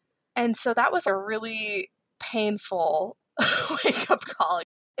degree. And so that was a really painful wake up call.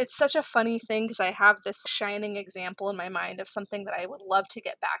 It's such a funny thing because I have this shining example in my mind of something that I would love to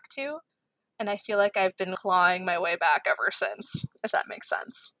get back to, and I feel like I've been clawing my way back ever since, if that makes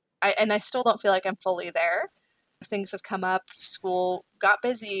sense. I still don't feel like I'm fully there. Things have come up, school got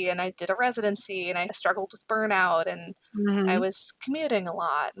busy, and I did a residency, and I struggled with burnout, and I Mhm. was commuting a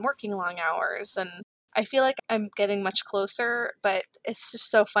lot and working long hours, and I feel like I'm getting much closer, but it's just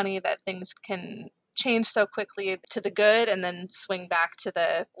so funny that things can change so quickly to the good and then swing back to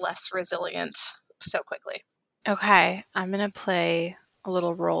the less resilient so quickly. Okay, I'm going to play a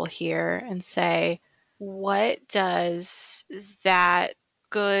little role here and say, what does that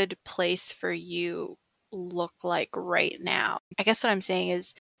good place for you look like right now? I guess what I'm saying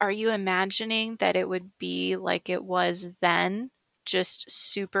is, are you imagining that it would be like it was then, just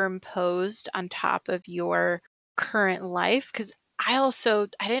superimposed on top of your current life? Because I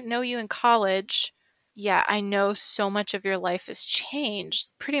didn't know you in college. Yeah, I know so much of your life has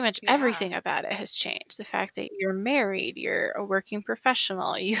changed. Pretty much Yeah. everything about it has changed. The fact that you're married, you're a working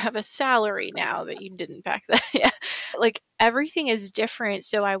professional, you have a salary now that you didn't back then. Yeah. Like everything is different.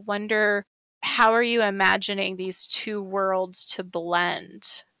 So I wonder, how are you imagining these two worlds to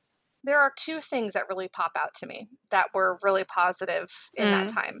blend? There are two things that really pop out to me that were really positive in that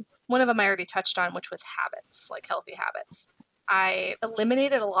Mm. time. One of them I already touched on, which was habits, like healthy habits. I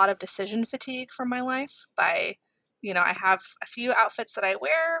eliminated a lot of decision fatigue from my life by, I have a few outfits that I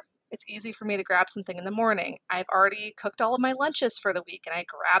wear. It's easy for me to grab something in the morning. I've already cooked all of my lunches for the week and I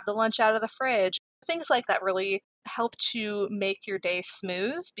grab the lunch out of the fridge. Things like that really help to make your day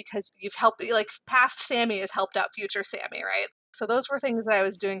smooth because you've helped, like, past Sammy has helped out future Sammy, right? So those were things that I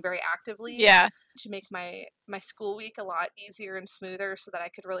was doing very actively Yeah. to make my school week a lot easier and smoother so that I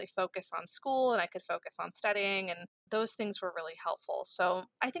could really focus on school and I could focus on studying, and those things were really helpful. So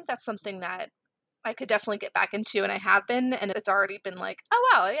I think that's something that I could definitely get back into, and I have been, and it's already been like,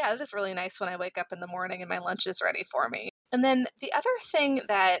 "Oh, wow, yeah, it is really nice when I wake up in the morning and my lunch is ready for me." And then the other thing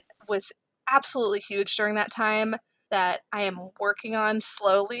that was absolutely huge during that time that I am working on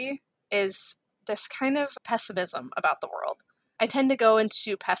slowly is this kind of pessimism about the world. I tend to go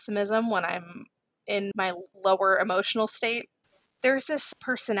into pessimism when I'm in my lower emotional state. There's this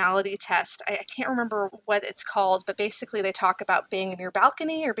personality test. I can't remember what it's called, but basically they talk about being in your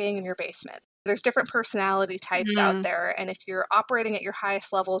balcony or being in your basement. There's different personality types out Mm. there. And if you're operating at your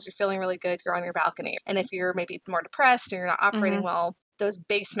highest levels, you're feeling really good, you're on your balcony. And if you're maybe more depressed and you're not operating Mhm. well, those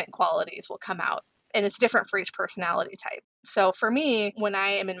basement qualities will come out. And it's different for each personality type. So for me, when I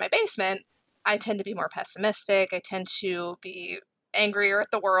am in my basement, I tend to be more pessimistic. I tend to be angrier at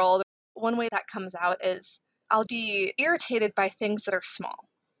the world. One way that comes out is I'll be irritated by things that are small.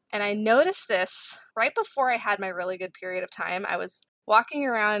 And I noticed this right before I had my really good period of time. I was walking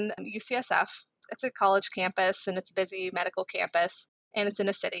around UCSF. It's a college campus and it's a busy medical campus and it's in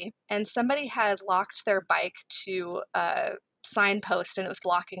a city. And somebody had locked their bike to a signpost and it was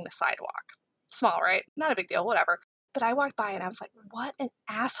blocking the sidewalk. Small, right? Not a big deal, whatever. But I walked by and I was like, what an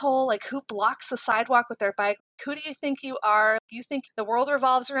asshole. Like, who blocks the sidewalk with their bike? Who do you think you are? You think the world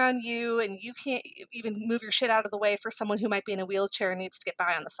revolves around you and you can't even move your shit out of the way for someone who might be in a wheelchair and needs to get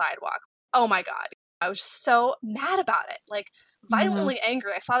by on the sidewalk. Oh my God. I was so mad about it, like Mhm. violently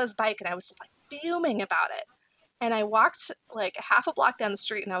angry. I saw this bike and I was just like fuming about it. And I walked like half a block down the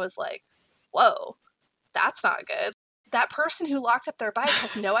street and I was like, whoa, that's not good. That person who locked up their bike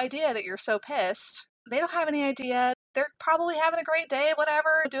has no idea that you're so pissed. They don't have any idea. They're probably having a great day,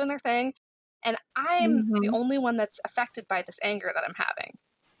 whatever, doing their thing. And I'm the Mhm. only one that's affected by this anger that I'm having.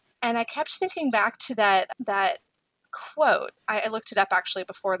 And I kept thinking back to that quote. I looked it up actually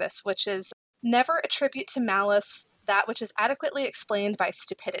before this, which is never attribute to malice that which is adequately explained by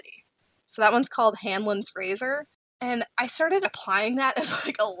stupidity. So that one's called Hanlon's razor. And I started applying that as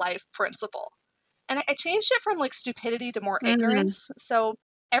like a life principle. And I changed it from like stupidity to more Mhm. ignorance. So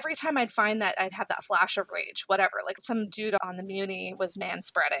every time I'd find that, I'd have that flash of rage, whatever. Like some dude on the Muni was man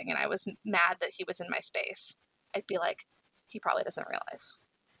spreading and I was mad that he was in my space. I'd be like, he probably doesn't realize.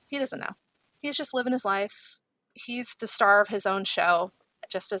 He doesn't know. He's just living his life. He's the star of his own show,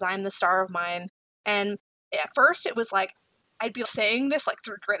 just as I'm the star of mine. And at first it was like I'd be saying this like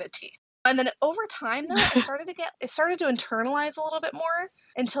through gritted teeth. And then over time though, it started to internalize a little bit more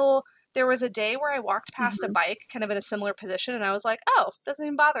until there was a day where I walked past a Mhm. bike kind of in a similar position and I was like, "Oh, doesn't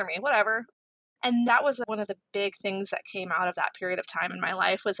even bother me. Whatever." And that was one of the big things that came out of that period of time in my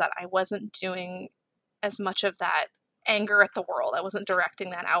life was that I wasn't doing as much of that anger at the world. I wasn't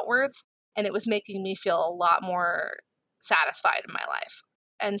directing that outwards, and it was making me feel a lot more satisfied in my life.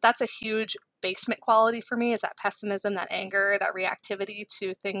 And that's a huge basement quality for me is that pessimism, that anger, that reactivity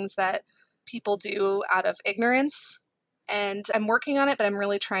to things that people do out of ignorance. And I'm working on it, but I'm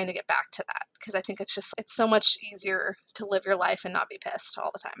really trying to get back to that because I think it's so much easier to live your life and not be pissed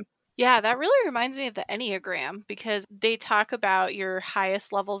all the time. Yeah, that really reminds me of the Enneagram because they talk about your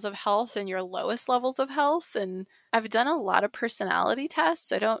highest levels of health and your lowest levels of health. And I've done a lot of personality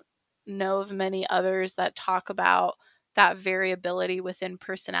tests. I don't know of many others that talk about that variability within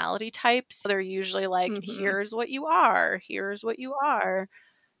personality types. They're usually like, Hmm. here's what you are, here's what you are.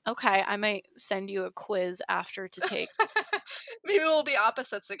 Okay, I might send you a quiz after to take. Maybe we'll be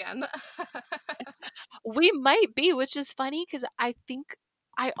opposites again. We might be, which is funny because I think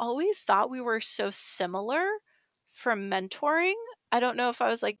I always thought we were so similar from mentoring. I don't know if I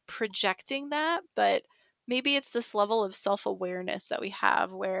was like projecting that, but maybe it's this level of self awareness that we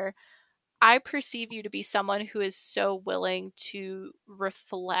have where I perceive you to be someone who is so willing to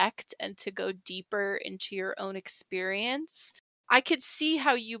reflect and to go deeper into your own experience. I could see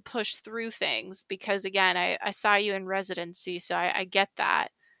how you push through things because, again, I saw you in residency, so I get that.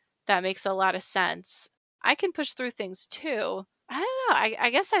 That makes a lot of sense. I can push through things too. I don't know. I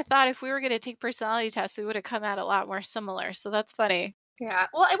guess I thought if we were going to take personality tests, we would have come out a lot more similar. So that's funny. Yeah.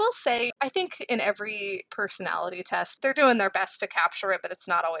 Well, I will say, I think in every personality test, they're doing their best to capture it, but it's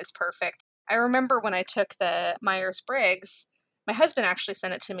not always perfect. I remember when I took the Myers Briggs, my husband actually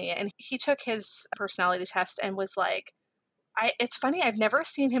sent it to me, and he took his personality test and was like, it's funny, I've never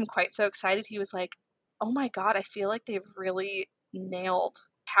seen him quite so excited. He was like, oh my God, I feel like they've really nailed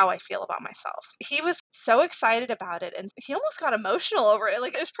how I feel about myself. He was so excited about it and he almost got emotional over it.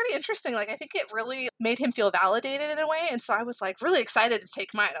 Like, it was pretty interesting. Like, I think it really made him feel validated in a way. And so I was like really excited to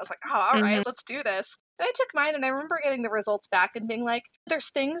take mine. I was like, oh, all Mhm. right, let's do this. And I took mine and I remember getting the results back and being like, there's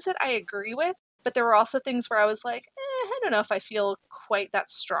things that I agree with, but there were also things where I was like, I don't know if I feel quite that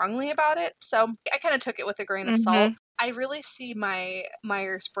strongly about it. So I kind of took it with a grain of salt. Mhm. I really see my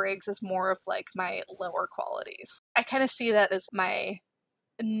Myers Briggs as more of like my lower qualities. I kind of see that as my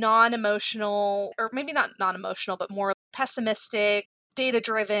non emotional, or maybe not non emotional, but more pessimistic, data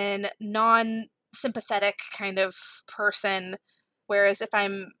driven, non sympathetic kind of person. Whereas if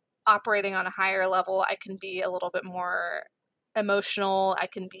I'm operating on a higher level, I can be a little bit more emotional. I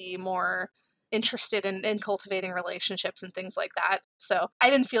can be more interested in cultivating relationships and things like that. So I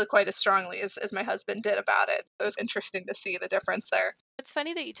didn't feel quite as strongly as my husband did about it. It was interesting to see the difference there. It's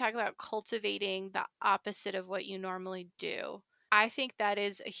funny that you talk about cultivating the opposite of what you normally do. I think that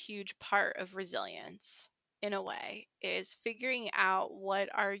is a huge part of resilience in a way, is figuring out what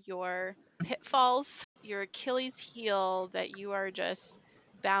are your pitfalls, your Achilles heel that you are just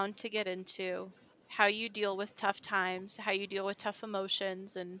bound to get into, how you deal with tough times, how you deal with tough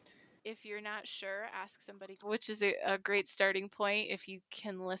emotions. And if you're not sure, ask somebody, which is a great starting point if you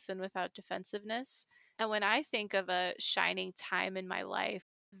can listen without defensiveness. And when I think of a shining time in my life,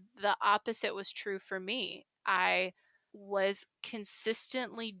 the opposite was true for me. I was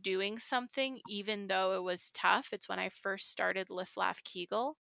consistently doing something even though it was tough. It's when I first started Lift Laugh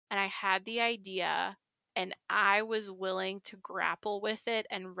Kegel, and I had the idea and I was willing to grapple with it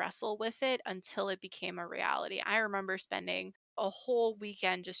and wrestle with it until it became a reality. I remember spending a whole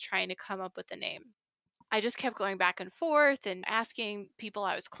weekend just trying to come up with a name. I just kept going back and forth and asking people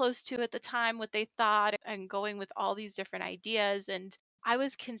I was close to at the time what they thought and going with all these different ideas. And I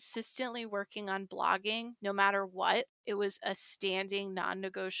was consistently working on blogging no matter what. It was a standing, non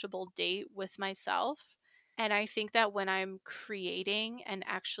negotiable date with myself. And I think that when I'm creating and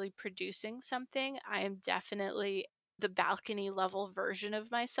actually producing something, I am definitely the balcony level version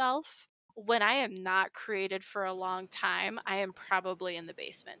of myself. When I am not created for a long time, I am probably in the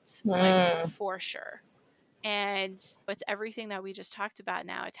basement, like Mm, for sure. And it's everything that we just talked about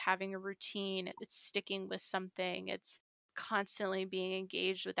now. It's having a routine, it's sticking with something, it's constantly being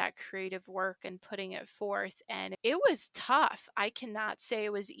engaged with that creative work and putting it forth. And it was tough. I cannot say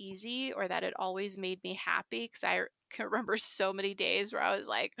it was easy or that it always made me happy because I can remember so many days where I was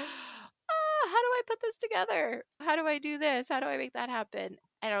like, how do I put this together? How do I do this? How do I make that happen?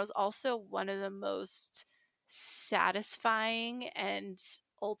 And it was also one of the most satisfying and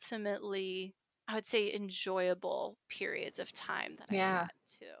ultimately, I would say, enjoyable periods of time that I yeah. had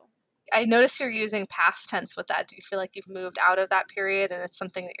too. I notice you're using past tense with that. Do you feel like you've moved out of that period and it's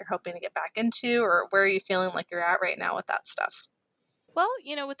something that you're hoping to get back into, or where are you feeling like you're at right now with that stuff? Well,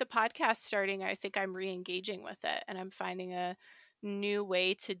 with the podcast starting, I think I'm re engaging with it and I'm finding a new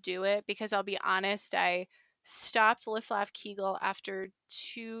way to do it because I'll be honest, I stopped Lift Laugh Kegel after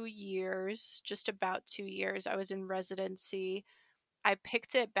 2 years, just about 2 years. I was in residency. I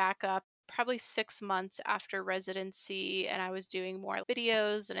picked it back up probably 6 months after residency, and I was doing more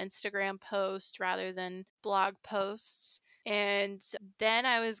videos and Instagram posts rather than blog posts. And then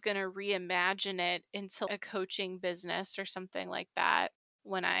I was going to reimagine it into a coaching business or something like that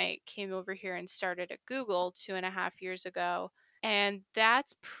when I came over here and started at Google 2.5 years ago. And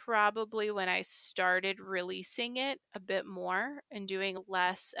that's probably when I started releasing it a bit more and doing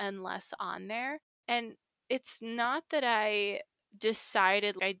less and less on there. And it's not that I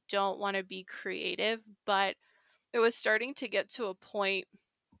decided I don't want to be creative, but it was starting to get to a point,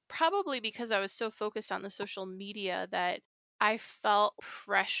 probably because I was so focused on the social media, that I felt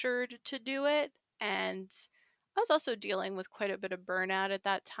pressured to do it. And I was also dealing with quite a bit of burnout at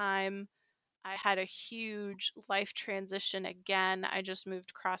that time. I had a huge life transition again. I just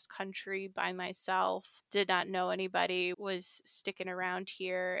moved cross country by myself, did not know anybody, was sticking around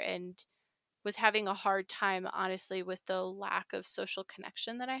here, and was having a hard time, honestly, with the lack of social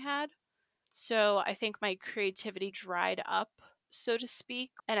connection that I had. So I think my creativity dried up, so to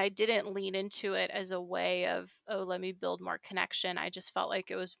speak. And I didn't lean into it as a way of, oh, let me build more connection. I just felt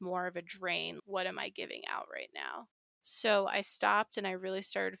like it was more of a drain. What am I giving out right now? So I stopped and I really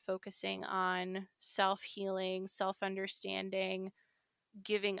started focusing on self healing, self understanding,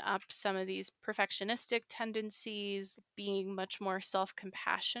 giving up some of these perfectionistic tendencies, being much more self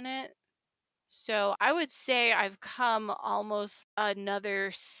compassionate. So I would say I've come almost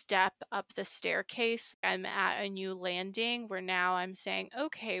another step up the staircase. I'm at a new landing where now I'm saying,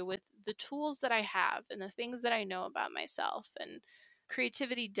 okay, with the tools that I have and the things that I know about myself, and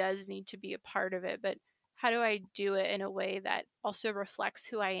creativity does need to be a part of it, but how do I do it in a way that also reflects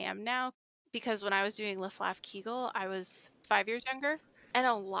who I am now? Because when I was doing Lift Laugh Kegel, I was 5 years younger. And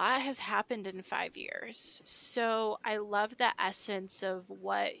a lot has happened in 5 years. So I love the essence of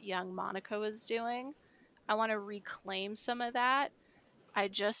what young Monica was doing. I want to reclaim some of that. I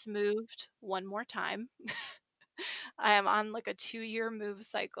just moved one more time. I am on like a 2-year move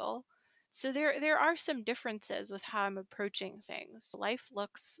cycle. So there are some differences with how I'm approaching things. Life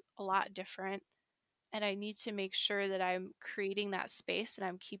looks a lot different, and I need to make sure that I'm creating that space and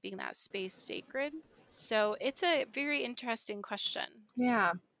I'm keeping that space sacred. So it's a very interesting question.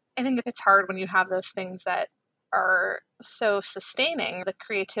 Yeah. I think it's hard when you have those things that are so sustaining. The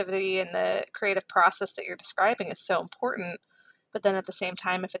creativity and the creative process that you're describing is so important. But then at the same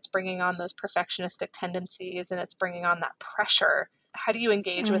time, if it's bringing on those perfectionistic tendencies and it's bringing on that pressure, how do you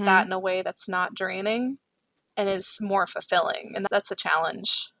engage with that Mhm. in a way that's not draining and is more fulfilling? And that's a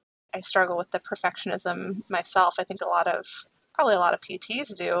challenge. I struggle with the perfectionism myself. I think probably a lot of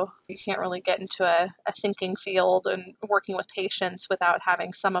PTs do. You can't really get into a thinking field and working with patients without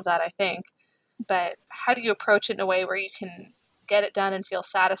having some of that, I think. But how do you approach it in a way where you can get it done and feel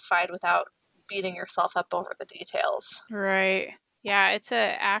satisfied without beating yourself up over the details? Right. Yeah, it's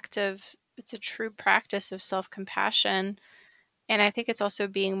a true practice of self-compassion. And I think it's also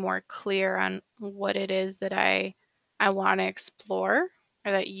being more clear on what it is that I want to explore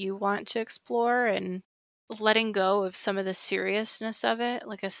or that you want to explore, and letting go of some of the seriousness of it.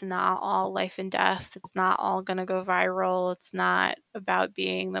 Like, it's not all life and death. It's not all going to go viral. It's not about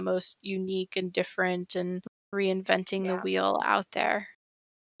being the most unique and different and reinventing the Yeah, wheel out there.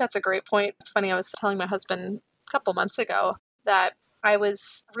 that's a great point. It's funny, I was telling my husband a couple months ago that I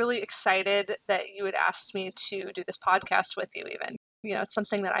was really excited that you had asked me to do this podcast with you even. It's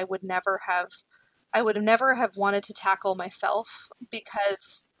something that I would have never have wanted to tackle myself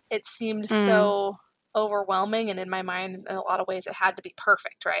because it seemed Mm, so overwhelming, and in my mind in a lot of ways it had to be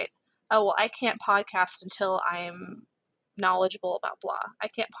perfect, right? Oh, well, I can't podcast until I'm knowledgeable about blah. I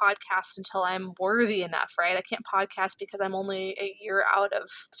can't podcast until I'm worthy enough, right? I can't podcast because I'm only a year out of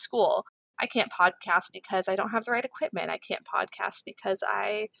school. I can't podcast because I don't have the right equipment. I can't podcast because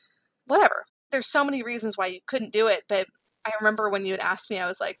whatever. There's so many reasons why you couldn't do it, but I remember when you had asked me, I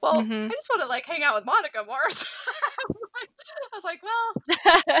was like, well, mhm. I just want to like hang out with Monica more. So I was like, well,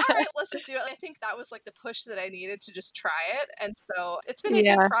 all right, let's just do it. I think that was like the push that I needed to just try it. And so it's been a good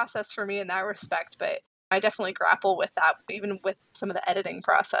Yeah. process for me in that respect, but I definitely grapple with that, even with some of the editing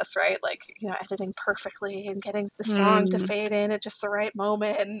process, right? Like, editing perfectly and getting the song to Mm, fade in at just the right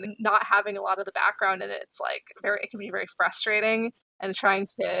moment and not having a lot of the background in it. It's like it can be very frustrating, and trying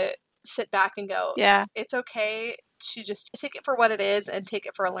to sit back and go, yeah. it's okay to just take it for what it is and take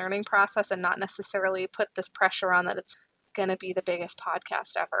it for a learning process and not necessarily put this pressure on that it's going to be the biggest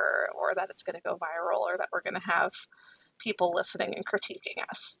podcast ever or that it's going to go viral or that we're going to have people listening and critiquing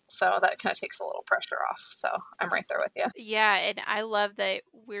us. So that kind of takes a little pressure off. So I'm right there with you. Yeah, and I love that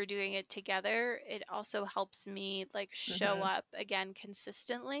we're doing it together. It also helps me like show Hmm. up again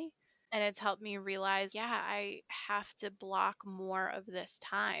consistently. And it's helped me realize, yeah, I have to block more of this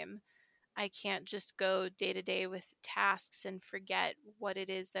time. I can't just go day to day with tasks and forget what it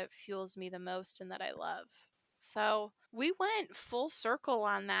is that fuels me the most and that I love. So we went full circle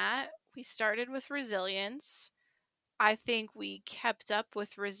on that. We started with resilience. I think we kept up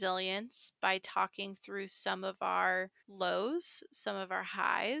with resilience by talking through some of our lows, some of our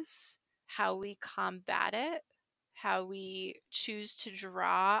highs, how we combat it, how we choose to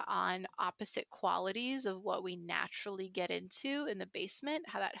draw on opposite qualities of what we naturally get into in the basement,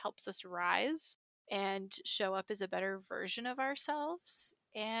 how that helps us rise and show up as a better version of ourselves.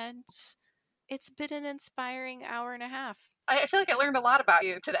 And it's been an inspiring hour and a half. I feel like I learned a lot about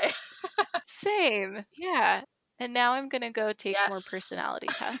you today. Same. Yeah. And now I'm going to go take more Yes. personality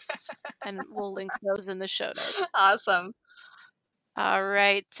tests, and we'll link those in the show notes. Awesome. All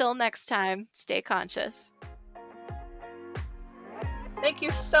right. Till next time, stay conscious. Thank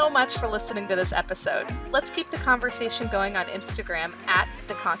you so much for listening to this episode. Let's keep the conversation going on Instagram at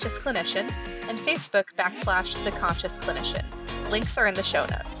The Conscious Clinician and Facebook /The Conscious Clinician. Links are in the show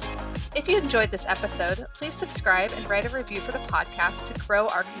notes. If you enjoyed this episode, please subscribe and write a review for the podcast to grow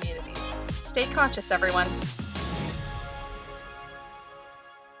our community. Stay conscious, everyone.